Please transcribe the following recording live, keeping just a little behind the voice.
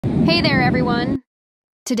Hey there, everyone!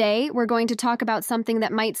 Today, we're going to talk about something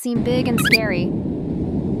that might seem big and scary.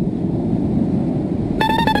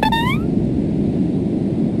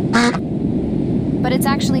 But it's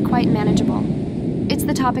actually quite manageable. It's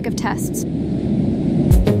the topic of tests.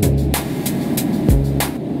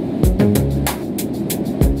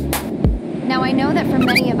 Now, I know that for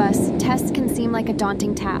many of us, tests can seem like a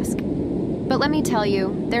daunting task. But let me tell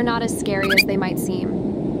you, they're not as scary as they might seem.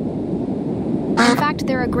 In fact,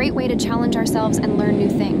 they're a great way to challenge ourselves and learn new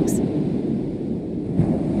things.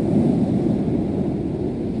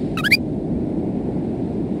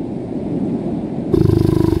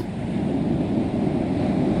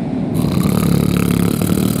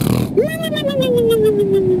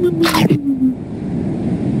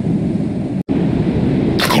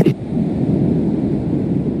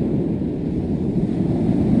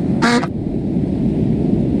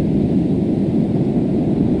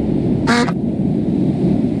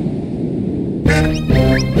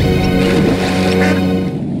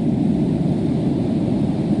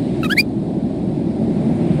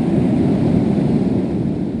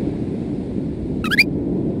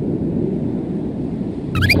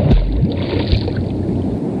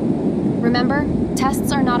 Remember,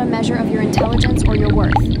 tests are not a measure of your intelligence or your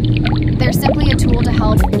worth. They're simply a tool to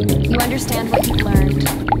help you understand what you've learned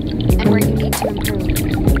and where you need to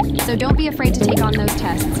improve. So don't be afraid to take on those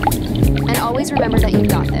tests. And always remember that you've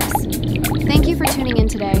got this. Thank you for tuning in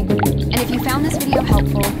today. And if you found this video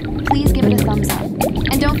helpful, please give it a thumbs up.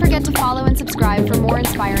 And don't forget to follow and subscribe for more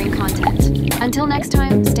inspiring content. Until next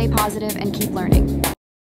time, stay positive and keep learning.